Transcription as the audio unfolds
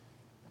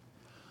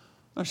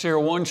I'll share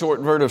one short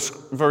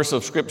verse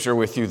of Scripture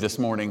with you this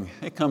morning.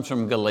 It comes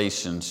from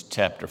Galatians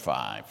chapter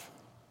 5.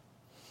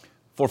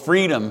 For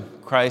freedom,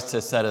 Christ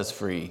has set us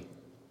free.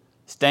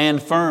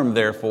 Stand firm,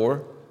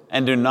 therefore,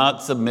 and do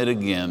not submit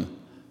again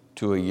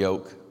to a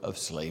yoke of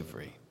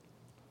slavery.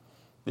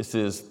 This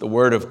is the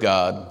word of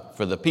God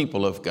for the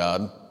people of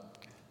God.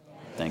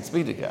 Thanks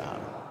be to God.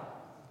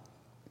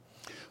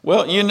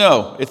 Well, you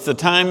know, it's the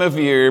time of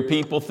year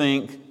people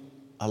think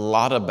a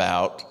lot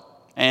about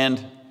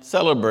and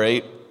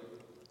celebrate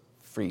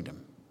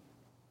freedom.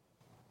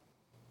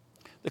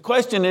 The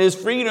question is,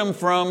 freedom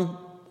from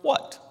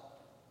what?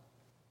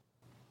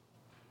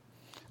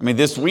 I mean,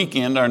 this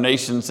weekend our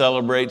nation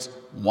celebrates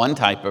one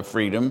type of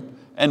freedom,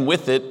 and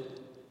with it,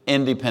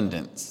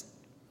 independence.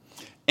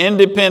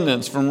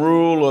 Independence from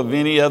rule of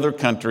any other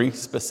country,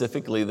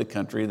 specifically the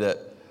country that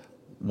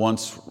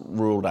once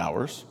ruled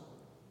ours.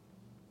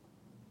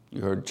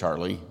 You heard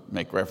Charlie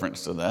make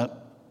reference to that.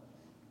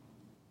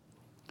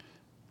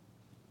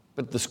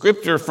 But the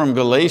scripture from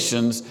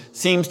Galatians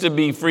seems to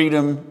be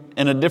freedom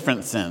in a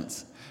different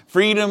sense.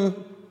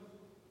 Freedom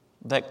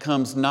that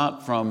comes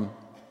not from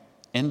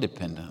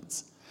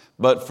independence,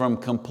 but from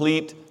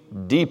complete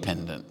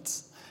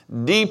dependence.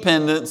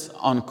 Dependence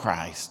on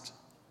Christ.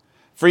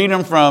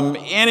 Freedom from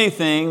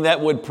anything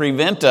that would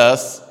prevent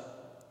us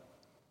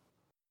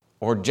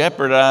or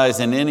jeopardize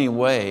in any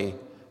way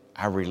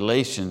our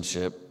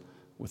relationship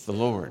with the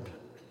Lord.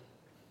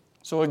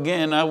 So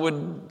again, I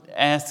would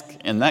ask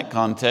in that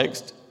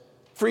context,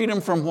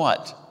 freedom from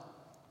what?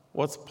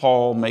 What's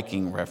Paul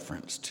making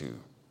reference to?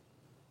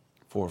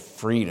 For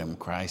freedom,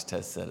 Christ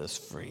has set us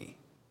free.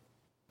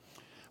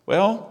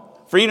 Well,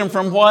 freedom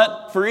from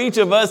what? For each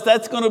of us,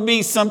 that's going to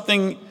be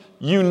something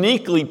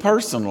uniquely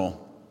personal.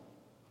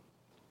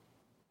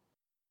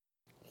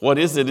 What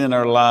is it in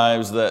our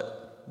lives that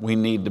we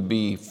need to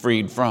be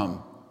freed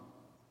from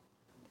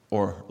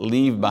or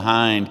leave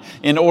behind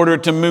in order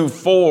to move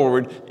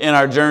forward in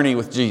our journey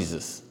with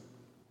Jesus?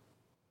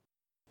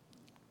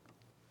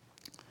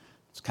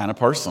 It's kind of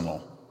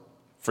personal.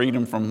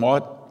 Freedom from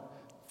what?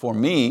 For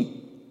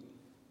me,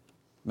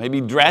 may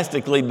be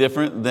drastically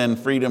different than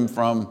freedom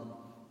from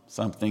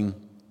something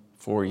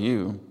for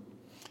you.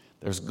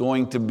 There's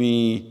going to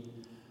be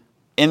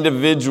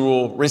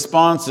individual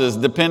responses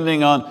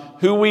depending on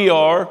who we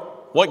are,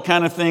 what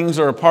kind of things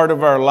are a part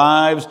of our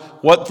lives,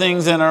 what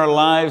things in our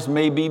lives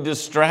may be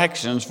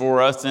distractions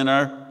for us in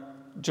our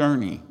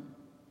journey.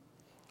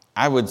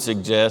 I would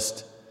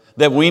suggest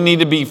that we need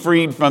to be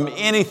freed from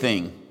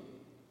anything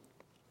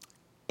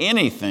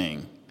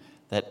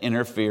that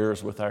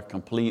interferes with our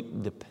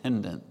complete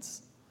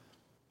dependence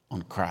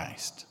on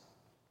Christ.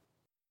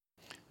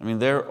 I mean,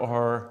 there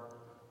are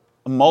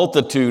a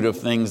multitude of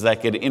things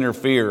that could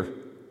interfere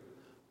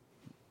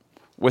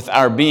with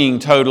our being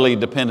totally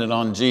dependent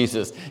on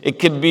Jesus. It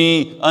could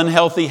be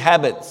unhealthy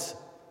habits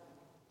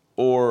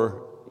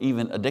or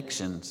even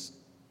addictions.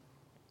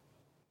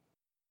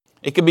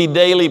 It could be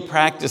daily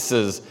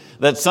practices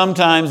that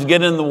sometimes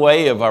get in the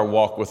way of our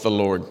walk with the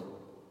Lord.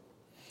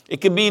 It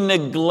could be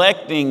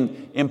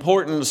neglecting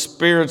important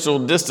spiritual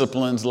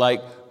disciplines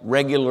like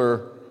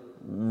regular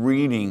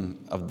reading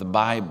of the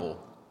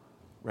Bible,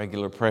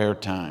 regular prayer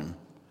time,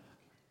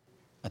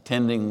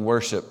 attending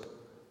worship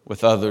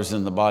with others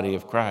in the body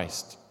of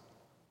Christ.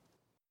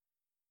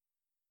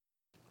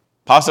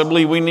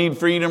 Possibly we need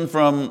freedom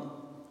from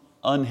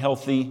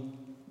unhealthy,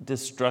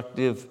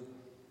 destructive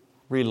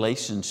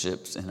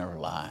relationships in our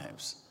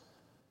lives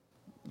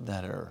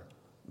that are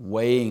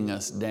weighing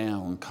us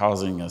down,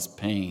 causing us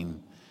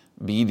pain,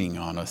 beating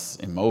on us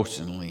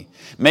emotionally.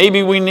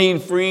 Maybe we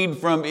need freed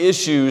from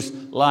issues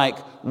like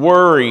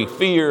worry,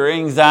 fear,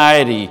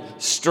 anxiety,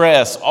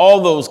 stress.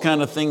 All those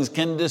kind of things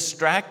can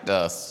distract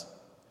us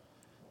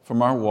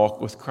from our walk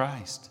with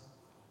Christ.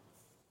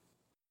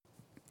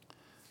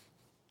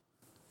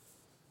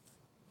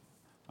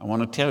 I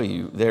want to tell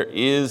you, there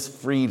is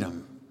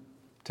freedom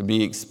to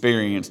be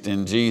experienced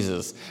in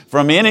Jesus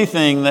from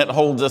anything that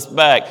holds us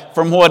back,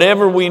 from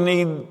whatever we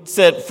need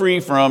set free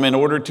from in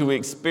order to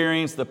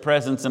experience the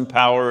presence and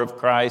power of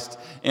Christ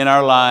in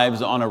our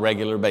lives on a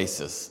regular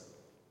basis.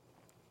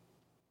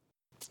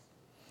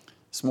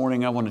 This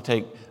morning I want to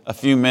take a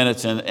few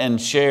minutes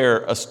and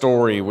share a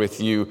story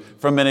with you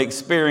from an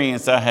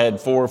experience I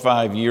had 4 or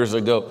 5 years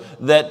ago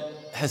that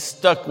has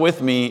stuck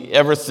with me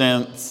ever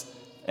since,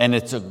 and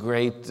it's a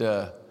great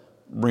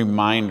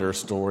reminder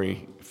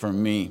story for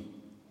me.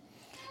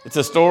 It's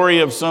a story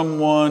of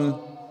someone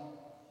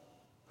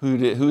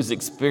who's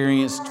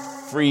experienced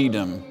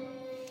freedom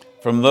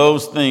from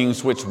those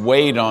things which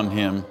weighed on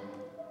him,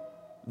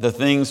 the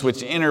things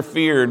which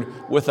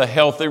interfered with a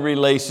healthy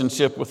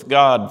relationship with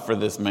God for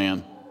this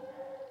man.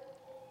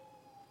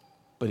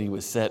 But he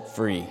was set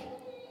free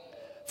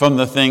from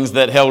the things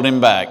that held him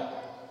back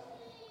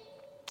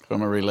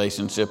from a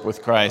relationship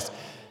with Christ.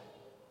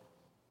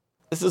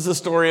 This is a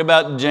story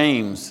about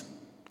James.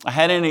 I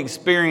had an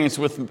experience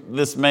with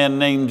this man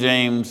named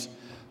James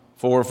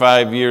 4 or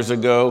 5 years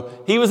ago.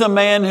 He was a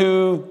man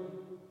who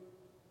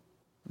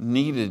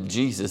needed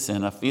Jesus,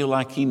 and I feel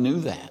like he knew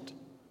that.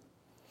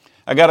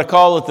 I got a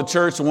call at the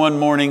church one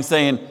morning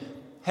saying,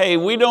 hey,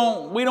 we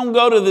don't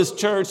go to this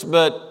church,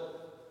 but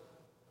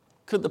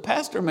could the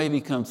pastor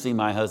maybe come see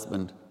my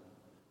husband?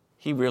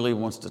 He really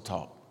wants to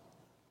talk.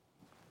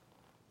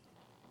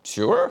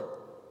 Sure.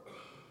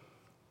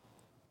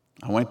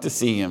 I went to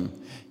see him.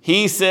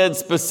 He said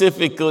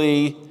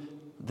specifically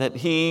that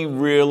he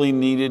really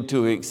needed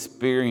to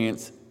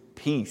experience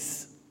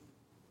peace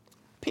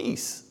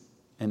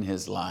in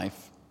his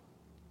life.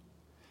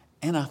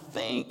 And I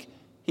think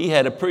he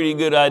had a pretty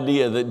good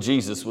idea that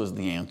Jesus was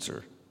the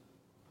answer.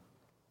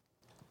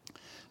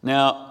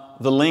 Now,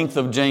 the length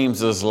of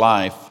James's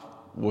life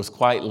was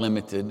quite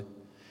limited.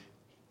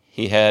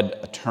 He had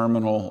a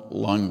terminal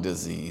lung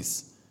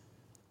disease.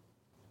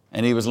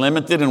 And he was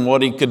limited in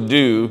what he could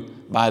do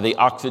by the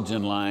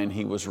oxygen line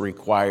he was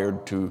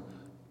required to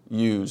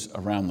use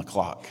around the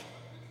clock.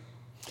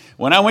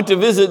 When I went to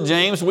visit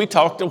James, we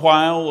talked a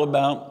while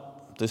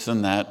about this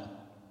and that.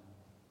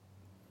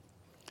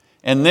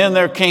 And then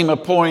there came a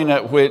point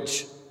at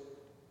which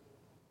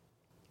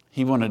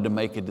he wanted to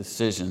make a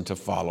decision to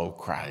follow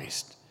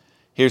Christ.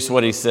 Here's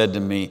what he said to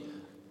me.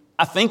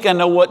 I think I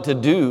know what to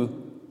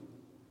do.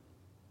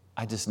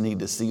 I just need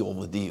to seal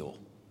the deal.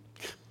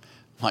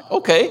 I'm like,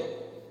 okay,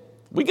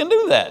 we can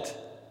do that.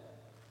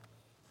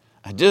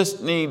 I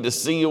just need to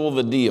seal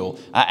the deal.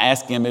 I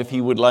asked him if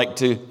he would like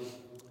to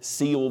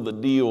seal the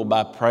deal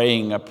by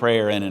praying a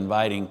prayer and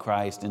inviting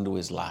Christ into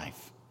his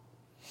life.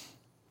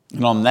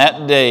 And on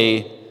that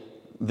day,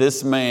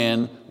 this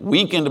man,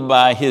 weakened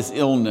by his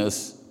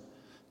illness,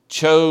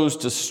 chose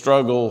to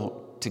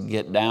struggle to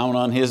get down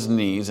on his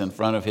knees in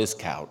front of his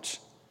couch.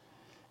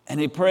 And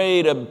he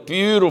prayed a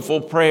beautiful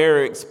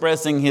prayer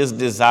expressing his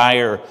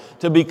desire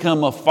to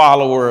become a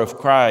follower of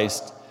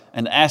Christ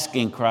and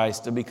asking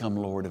Christ to become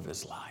Lord of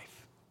his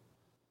life.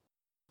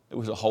 It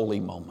was a holy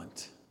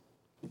moment.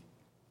 A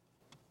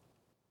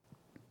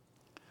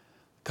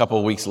couple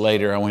of weeks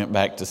later, I went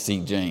back to see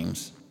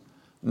James.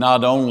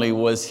 Not only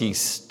was he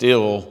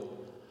still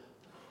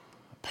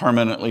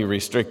permanently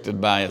restricted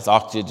by his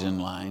oxygen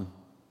line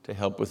to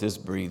help with his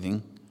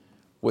breathing,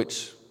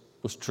 which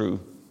was true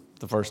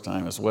the first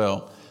time as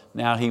well.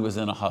 Now he was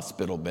in a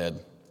hospital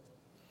bed,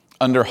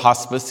 under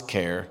hospice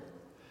care,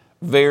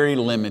 very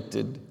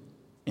limited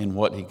in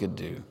what he could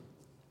do.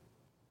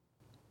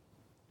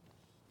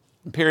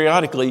 And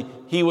periodically,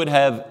 he would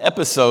have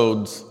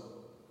episodes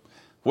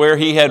where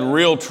he had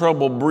real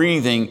trouble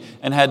breathing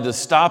and had to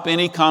stop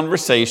any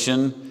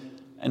conversation,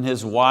 and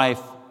his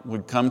wife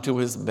would come to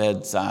his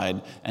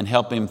bedside and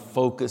help him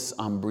focus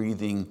on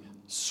breathing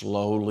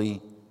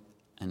slowly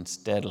and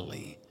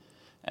steadily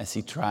as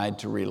he tried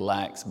to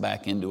relax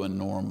back into a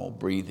normal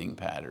breathing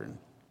pattern.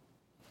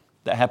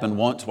 That happened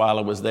once while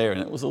I was there,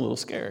 and it was a little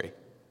scary.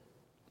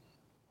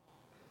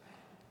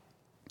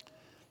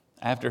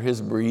 After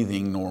his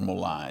breathing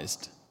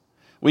normalized,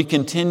 we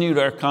continued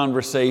our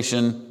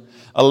conversation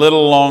a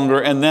little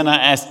longer, and then I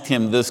asked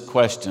him this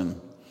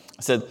question.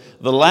 I said,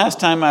 the last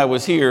time I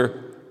was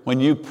here, when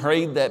you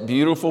prayed that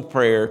beautiful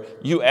prayer,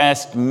 you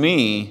asked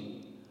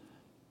me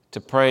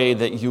to pray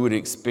that you would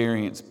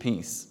experience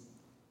peace.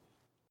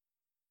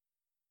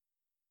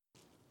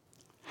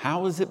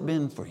 How has it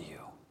been for you?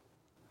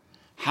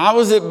 How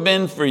has it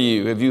been for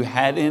you? Have you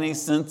had any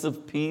sense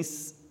of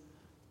peace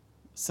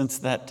since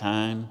that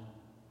time?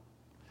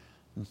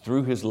 And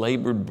through his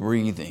labored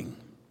breathing,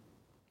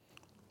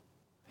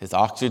 his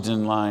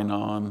oxygen line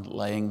on,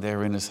 laying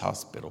there in his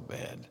hospital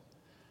bed,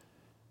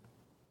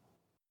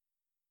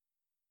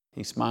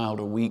 he smiled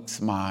a weak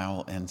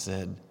smile and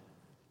said,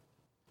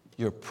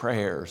 your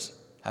prayers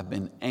have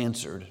been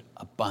answered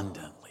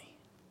abundantly.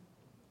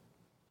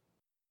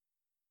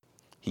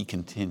 He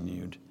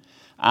continued,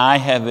 I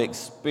have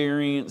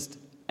experienced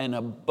an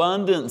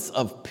abundance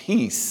of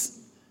peace.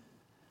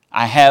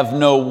 I have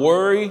no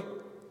worry.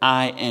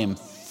 I am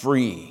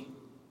free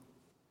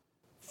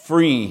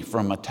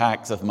from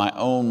attacks of my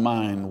own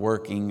mind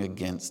working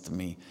against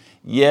me.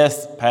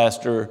 Yes,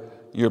 Pastor,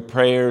 your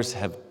prayers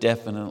have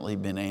definitely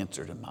been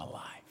answered in my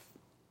life.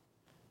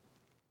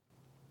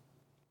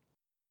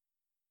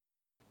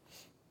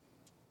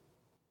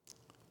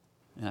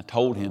 And I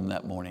told him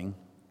that morning,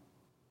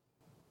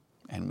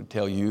 and would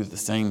tell you the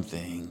same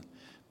thing.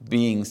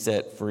 Being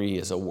set free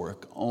is a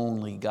work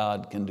only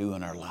God can do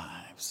in our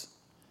lives.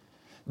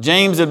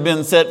 James had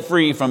been set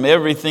free from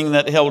everything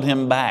that held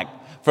him back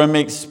from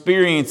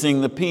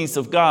experiencing the peace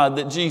of God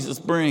that Jesus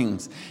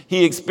brings.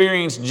 He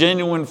experienced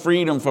genuine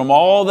freedom from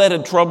all that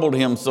had troubled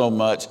him so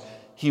much.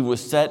 He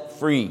was set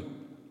free,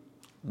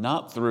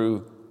 not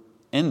through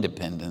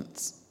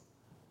independence,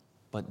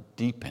 but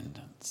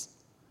dependence.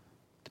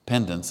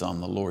 Dependence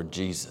on the Lord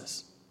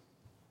Jesus.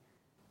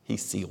 He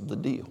sealed the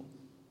deal.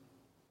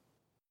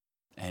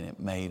 And it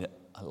made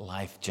a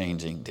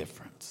life-changing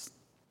difference.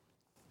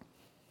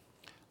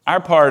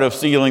 Our part of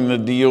sealing the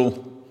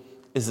deal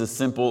is as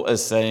simple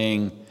as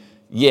saying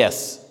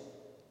yes.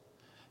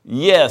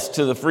 Yes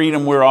to the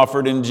freedom we're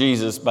offered in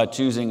Jesus by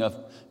choosing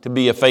to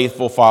be a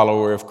faithful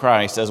follower of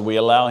Christ as we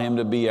allow him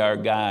to be our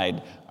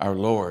guide, our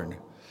Lord.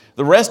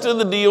 The rest of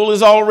the deal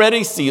is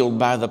already sealed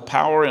by the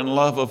power and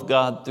love of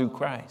God through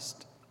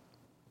Christ.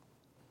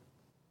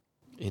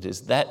 It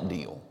is that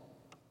deal,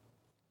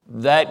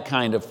 that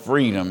kind of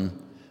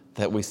freedom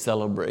that we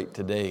celebrate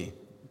today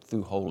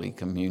through Holy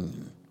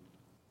Communion.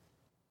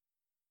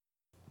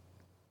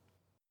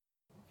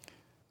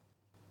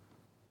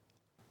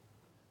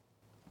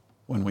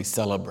 When we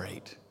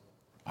celebrate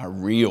our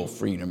real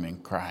freedom in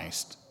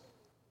Christ,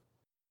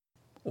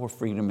 or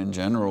freedom in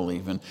general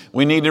even,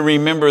 we need to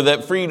remember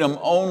that freedom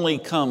only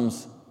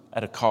comes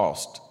at a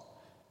cost,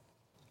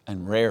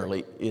 and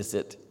rarely is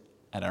it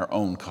at our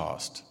own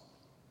cost.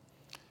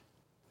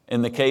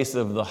 In the case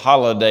of the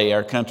holiday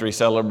our country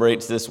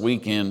celebrates this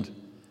weekend,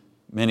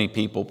 many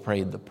people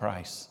paid the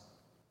price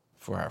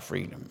for our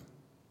freedom.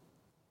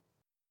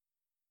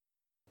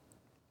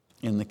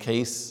 In the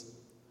case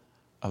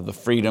of the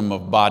freedom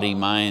of body,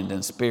 mind,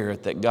 and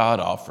spirit that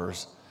God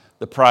offers,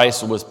 the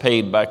price was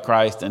paid by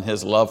Christ and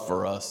His love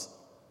for us,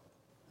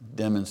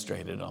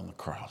 demonstrated on the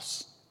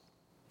cross.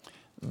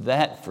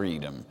 That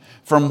freedom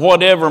from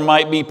whatever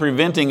might be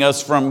preventing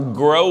us from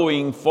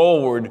growing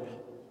forward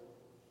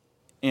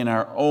in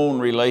our own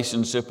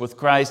relationship with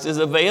Christ is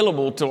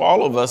available to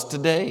all of us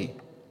today.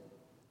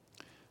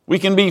 We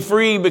can be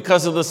free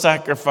because of the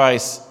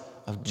sacrifice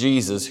of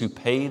Jesus who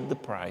paid the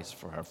price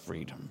for our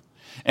freedom.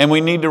 And we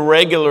need to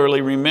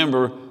regularly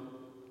remember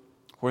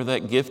where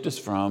that gift is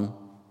from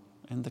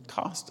and the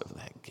cost of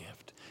that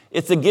gift.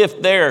 It's a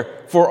gift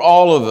there for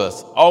all of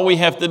us. All we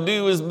have to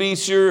do is be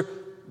sure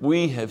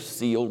we have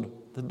sealed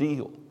the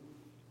deal.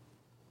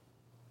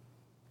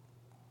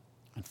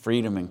 And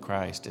freedom in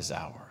Christ is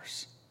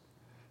ours.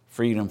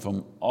 Freedom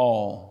from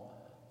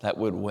all that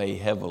would weigh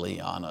heavily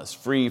on us.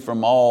 Free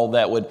from all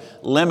that would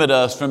limit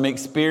us from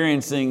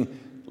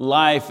experiencing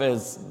life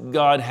as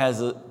God has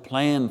a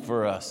plan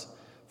for us.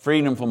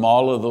 Freedom from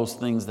all of those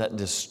things that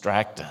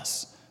distract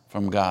us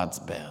from God's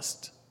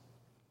best.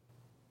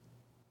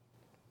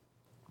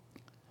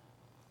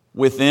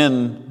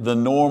 Within the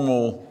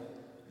normal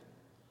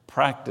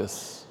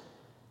practice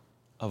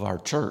of our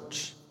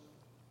church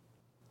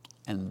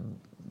and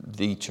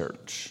the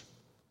church,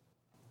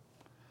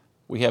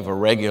 we have a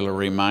regular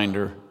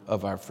reminder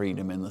of our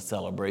freedom in the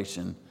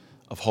celebration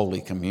of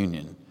Holy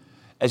Communion.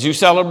 As you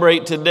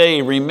celebrate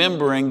today,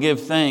 remember and give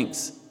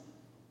thanks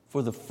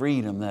for the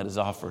freedom that is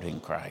offered in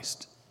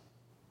Christ.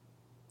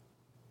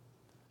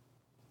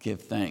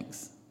 Give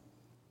thanks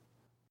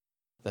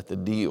that the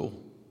deal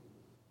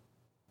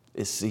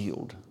is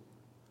sealed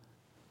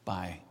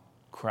by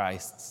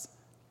Christ's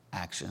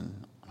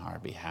action on our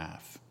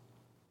behalf.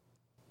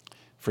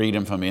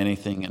 Freedom from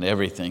anything and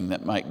everything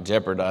that might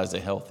jeopardize a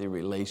healthy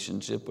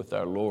relationship with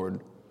our Lord,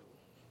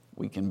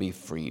 we can be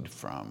freed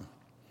from.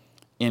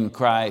 In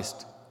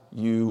Christ,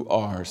 you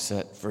are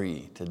set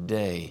free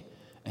today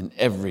and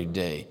every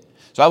day.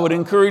 So I would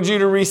encourage you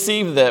to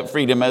receive that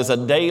freedom as a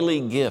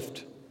daily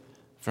gift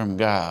from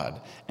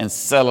God and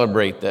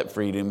celebrate that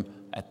freedom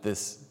at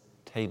this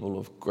table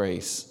of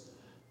grace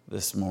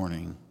this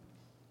morning.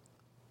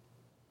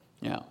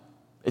 Now,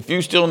 if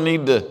you still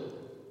need to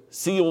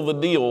seal the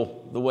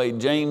deal the way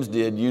James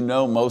did, you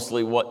know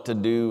mostly what to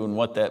do and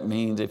what that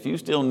means. If you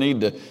still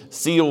need to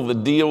seal the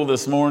deal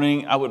this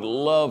morning, I would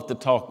love to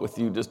talk with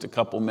you just a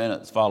couple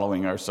minutes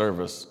following our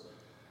service.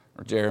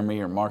 Or Jeremy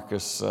or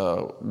Marcus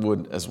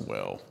would as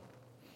well.